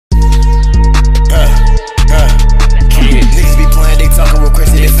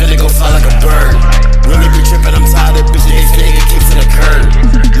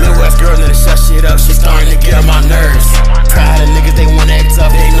up, she starting to get on my nerves. Tired of niggas, they wanna act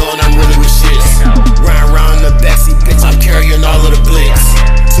tough, they knowin' I'm really with shits. Riding around in the backseat, bitch, I'm carrying all of the blicks.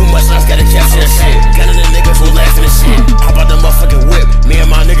 Too much life, gotta capture that shit. Gunning the niggas who laughing and shit. Hop out the motherfucking whip, me and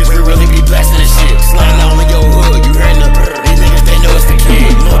my niggas, we really be blasting this shit. Sliding out in your hood, you hearing the brr. These niggas, they know it's the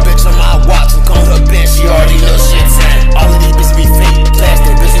kid. Little bitch on my watch, I'm calling her bitch, she already know shit time. All of these bitches be fake,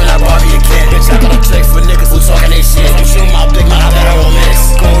 plastic, bitch, when I Barbie a cat. Bitch, I got a check for niggas who talking they shit. I'm shooting my big man, I bet I won't miss.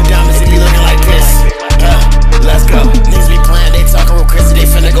 Gold diamonds, it be looking like this. Let's go. Niggas be playing, they talking real crazy, they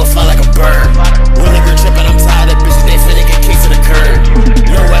finna go fly like a bird. Real nigga tripping, I'm tired of bitches, they finna get kicked to the curb.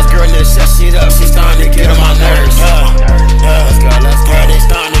 Little ass girl need to shut shit up, she starting to get on my nerves. Let's go, let's go. They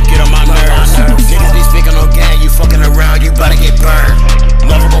starting to get on my nerves. Niggas be speaking on gang, you fucking around, you bout to get burned.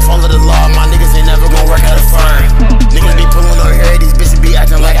 Never gon' follow the law, my niggas ain't never gon' work at a firm. Niggas be pulling no hair, these bitches be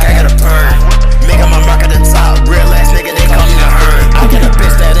acting like I got a perm. Making my mark at the top, real ass nigga, they call me the Hearn. I get a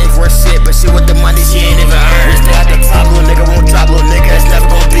bitch that ain't worth shit, but she with the money, she ain't even earned. Stay at the top, little nigga won't drop, little nigga, it's never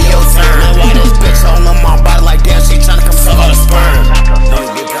gon' be your turn. Man, why this bitch all on my body like damn, she tryna come suck all the sperm.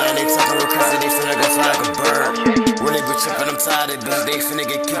 Niggas be playing, they talking real crazy, they finna go fly like a bird. When they be tripping, I'm tired of bitches, they finna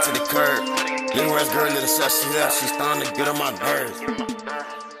get kicked to the curb. Little ass girl need to shut shit up, she starting to get on my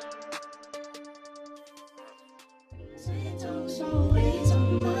nerves.